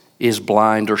qualities is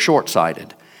blind or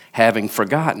short-sighted, having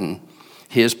forgotten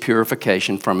his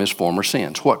purification from his former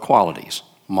sins. What qualities?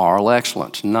 Moral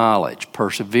excellence, knowledge,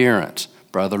 perseverance,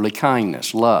 brotherly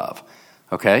kindness, love.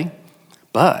 Okay?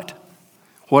 But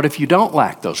what if you don't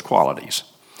lack those qualities?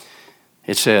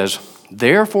 It says,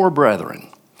 therefore, brethren,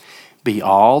 be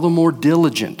all the more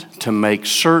diligent to make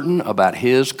certain about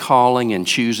his calling and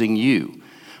choosing you.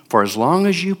 For as long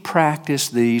as you practice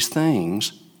these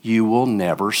things, you will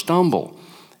never stumble.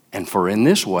 And for in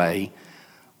this way,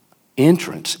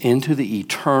 entrance into the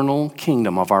eternal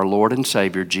kingdom of our Lord and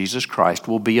Savior Jesus Christ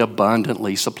will be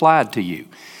abundantly supplied to you.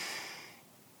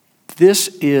 This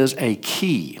is a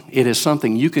key. It is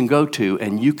something you can go to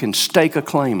and you can stake a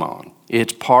claim on.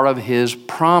 It's part of His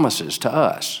promises to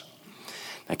us.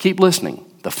 Now keep listening.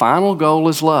 The final goal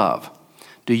is love.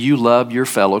 Do you love your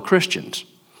fellow Christians?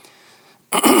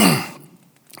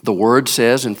 The Word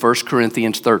says in 1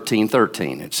 Corinthians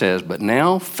 13:13, it says, "But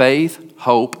now faith,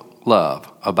 hope,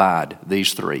 love abide,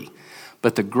 these three.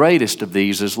 But the greatest of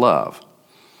these is love."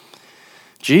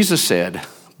 Jesus said,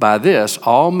 "By this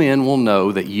all men will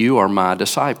know that you are my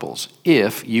disciples,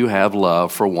 if you have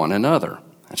love for one another."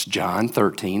 That's John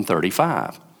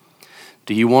 13:35.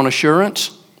 Do you want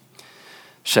assurance?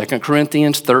 2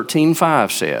 Corinthians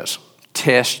 13:5 says,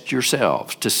 "Test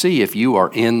yourselves to see if you are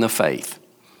in the faith.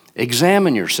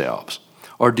 Examine yourselves.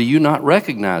 Or do you not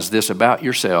recognize this about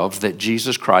yourselves, that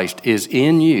Jesus Christ is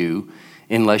in you,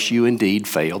 unless you indeed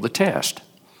fail the test?"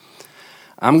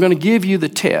 I'm going to give you the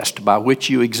test by which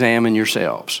you examine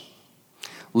yourselves.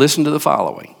 Listen to the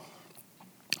following.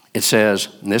 It says,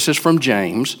 and this is from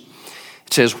James,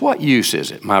 it says, "What use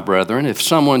is it, my brethren, if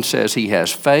someone says he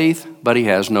has faith, but he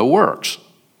has no works?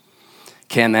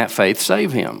 Can that faith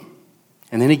save him?"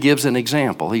 And then he gives an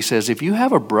example. He says, "If you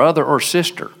have a brother or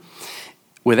sister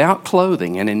without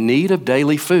clothing and in need of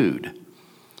daily food,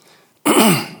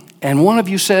 and one of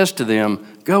you says to them,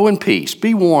 'Go in peace,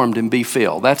 be warmed and be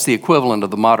filled.'" That's the equivalent of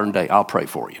the modern day, "I'll pray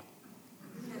for you."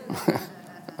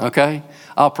 Okay?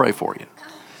 I'll pray for you.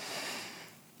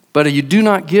 "But you do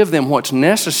not give them what's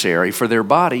necessary for their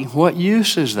body, what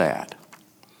use is that?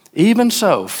 Even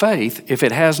so, faith, if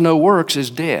it has no works, is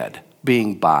dead,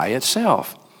 being by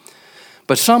itself.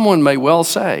 But someone may well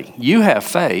say, 'You have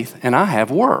faith, and I have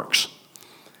works.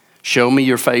 Show me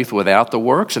your faith without the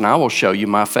works, and I will show you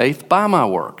my faith by my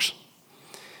works.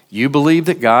 You believe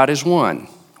that God is one."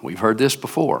 We've heard this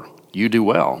before. You do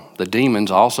well. The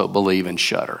demons also believe and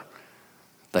shudder.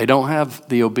 They don't have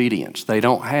the obedience. They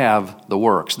don't have the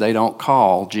works. They don't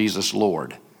call Jesus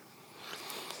Lord.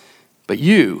 "But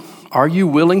you, are you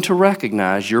willing to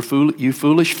recognize, you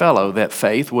foolish fellow, that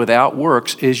faith without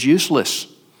works is useless?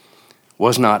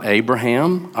 Was not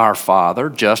Abraham, our father,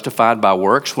 justified by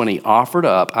works when he offered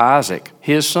up Isaac,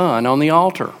 his son, on the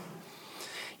altar?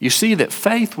 You see that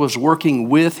faith was working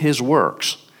with his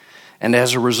works, and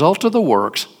as a result of the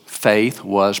works, faith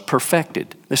was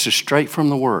perfected." This is straight from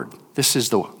the Word. This is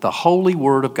the holy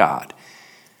Word of God,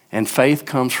 and faith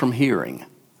comes from hearing.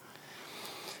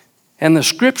 "And the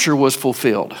scripture was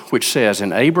fulfilled, which says,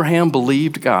 'And Abraham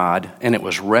believed God, and it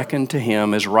was reckoned to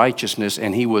him as righteousness,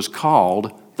 and he was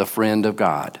called the friend of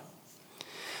God.'"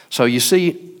 So you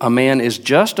see, a man is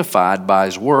justified by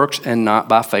his works and not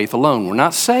by faith alone. We're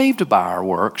not saved by our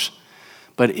works,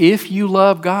 but if you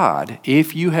love God,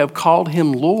 if you have called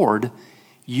Him Lord,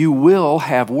 you will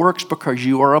have works because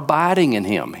you are abiding in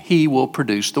Him. He will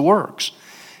produce the works.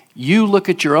 You look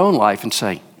at your own life and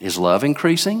say, is love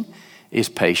increasing? Is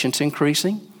patience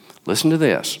increasing? Listen to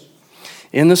this.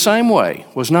 "In the same way,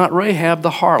 was not Rahab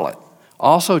the harlot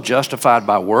also justified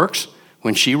by works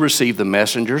when she received the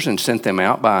messengers and sent them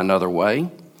out by another way?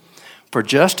 For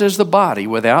just as the body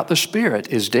without the spirit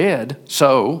is dead,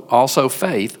 so also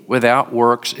faith without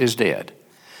works is dead."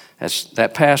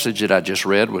 That passage that I just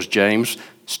read was James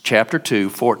chapter 2,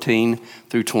 14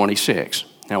 through 26.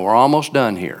 Now we're almost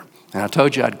done here. And I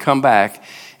told you I'd come back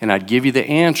and I'd give you the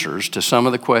answers to some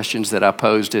of the questions that I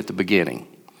posed at the beginning.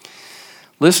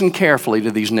 Listen carefully to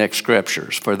these next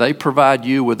scriptures, for they provide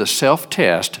you with a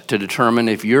self-test to determine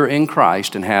if you're in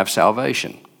Christ and have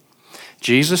salvation.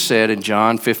 Jesus said in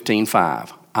John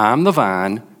 15:5, "I'm the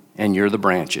vine and you're the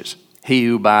branches. He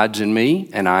who abides in me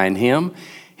and I in him,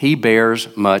 he bears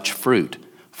much fruit.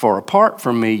 For apart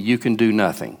from me, you can do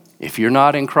nothing." If you're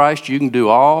not in Christ, you can do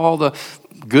all the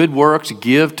good works,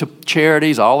 give to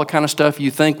charities, all the kind of stuff you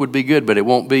think would be good, but it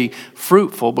won't be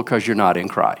fruitful because you're not in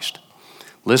Christ.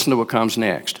 Listen to what comes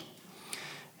next.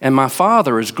 "And my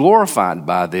Father is glorified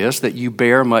by this, that you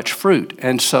bear much fruit,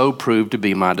 and so prove to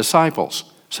be my disciples."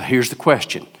 So here's the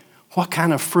question. What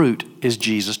kind of fruit is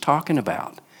Jesus talking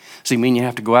about? Does he mean you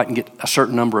have to go out and get a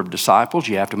certain number of disciples?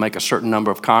 You have to make a certain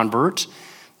number of converts?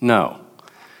 No.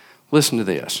 Listen to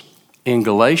this. In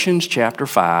Galatians chapter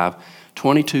 5,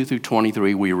 22 through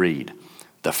 23, we read,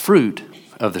 "The fruit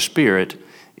of the Spirit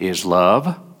is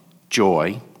love,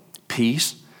 joy,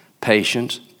 peace,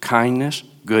 patience, kindness,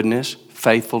 goodness,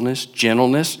 faithfulness,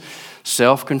 gentleness,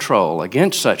 self-control.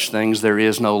 Against such things there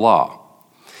is no law.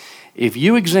 If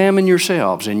you examine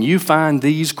yourselves and you find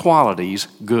these qualities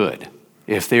good,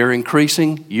 if they're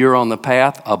increasing, you're on the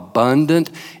path. Abundant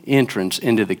entrance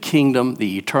into the kingdom,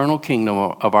 the eternal kingdom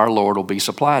of our Lord will be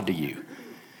supplied to you.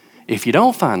 If you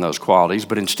don't find those qualities,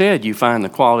 but instead you find the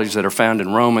qualities that are found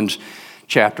in Romans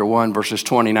chapter 1, verses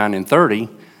 29 and 30,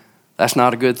 that's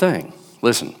not a good thing.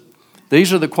 Listen,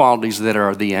 these are the qualities that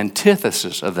are the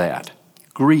antithesis of that.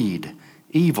 Greed,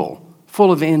 evil,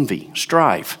 full of envy,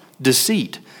 strife,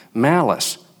 deceit,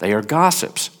 malice. They are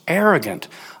gossips, arrogant,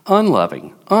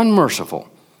 unloving, unmerciful.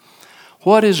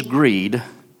 What is greed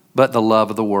but the love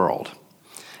of the world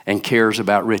and cares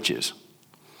about riches?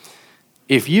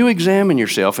 If you examine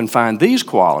yourself and find these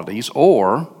qualities,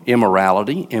 or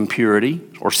immorality, impurity,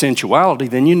 or sensuality,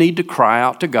 then you need to cry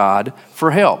out to God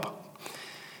for help.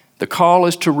 The call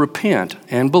is to repent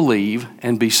and believe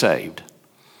and be saved.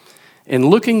 In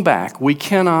looking back, we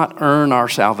cannot earn our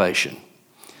salvation,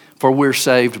 for we're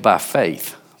saved by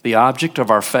faith. The object of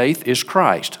our faith is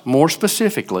Christ, more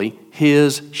specifically,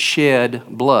 His shed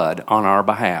blood on our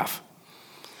behalf,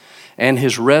 and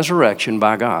His resurrection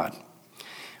by God.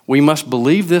 We must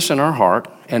believe this in our heart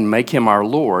and make Him our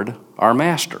Lord, our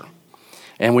Master,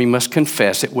 and we must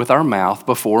confess it with our mouth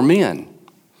before men.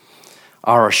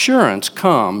 Our assurance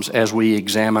comes as we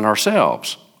examine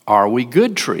ourselves. Are we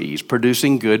good trees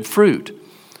producing good fruit?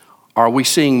 Are we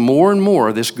seeing more and more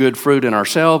of this good fruit in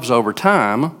ourselves over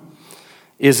time?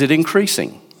 Is it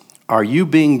increasing? Are you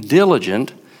being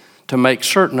diligent to make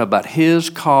certain about His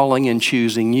calling and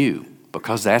choosing you?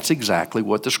 Because that's exactly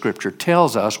what the Scripture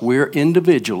tells us we're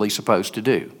individually supposed to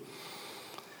do.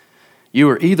 You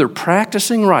are either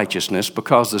practicing righteousness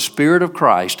because the Spirit of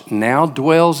Christ now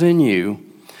dwells in you,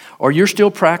 or you're still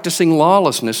practicing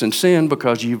lawlessness and sin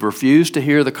because you've refused to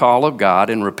hear the call of God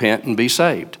and repent and be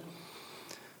saved.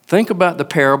 Think about the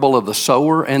parable of the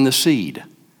sower and the seed.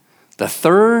 The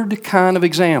third kind of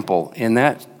example in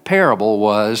that parable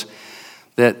was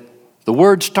that the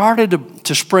word started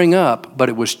to spring up, but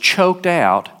it was choked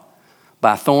out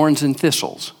by thorns and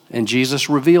thistles. And Jesus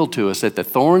revealed to us that the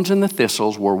thorns and the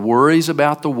thistles were worries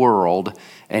about the world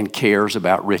and cares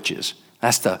about riches.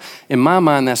 In my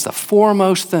mind, that's the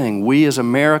foremost thing we as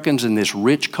Americans in this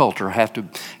rich culture have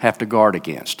to guard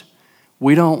against.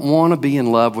 We don't want to be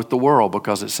in love with the world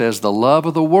because it says the love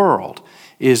of the world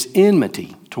is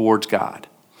enmity towards God.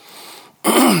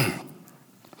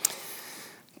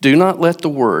 Do not let the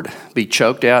word be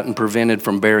choked out and prevented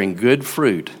from bearing good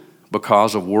fruit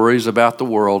because of worries about the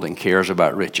world and cares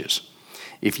about riches.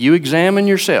 If you examine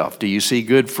yourself, do you see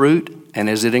good fruit, and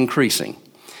is it increasing?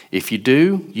 If you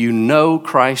do, you know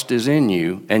Christ is in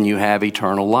you and you have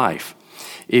eternal life.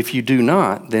 If you do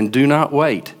not, then do not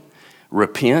wait.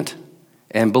 Repent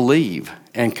and believe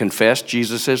and confess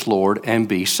Jesus as Lord and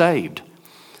be saved.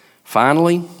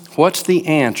 Finally, what's the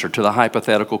answer to the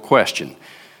hypothetical question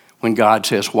when God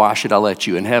says, why should I let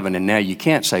you in heaven? And now you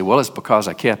can't say, well, it's because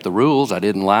I kept the rules. I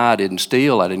didn't lie, I didn't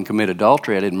steal, I didn't commit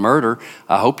adultery, I didn't murder.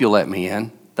 I hope you'll let me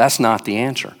in. That's not the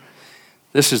answer.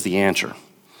 This is the answer.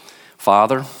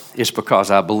 Father, it's because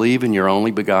I believe in your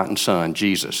only begotten Son,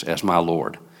 Jesus, as my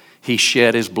Lord. He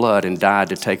shed His blood and died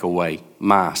to take away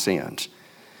my sins.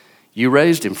 You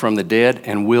raised Him from the dead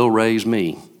and will raise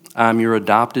me. I'm your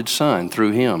adopted son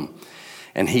through Him,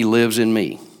 and He lives in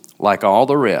me. Like all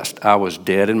the rest, I was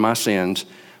dead in my sins,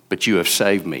 but you have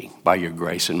saved me by your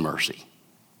grace and mercy.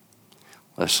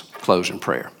 Let's close in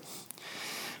prayer.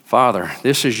 Father,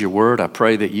 this is your word. I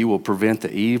pray that you will prevent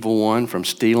the evil one from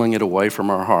stealing it away from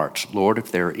our hearts. Lord,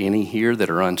 if there are any here that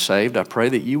are unsaved, I pray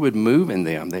that you would move in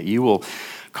them, that you will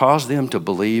cause them to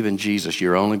believe in Jesus,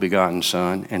 your only begotten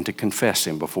Son, and to confess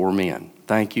Him before men.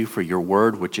 Thank you for your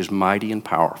word, which is mighty and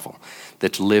powerful,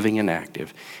 that's living and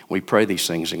active. We pray these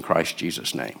things in Christ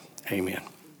Jesus' name. Amen.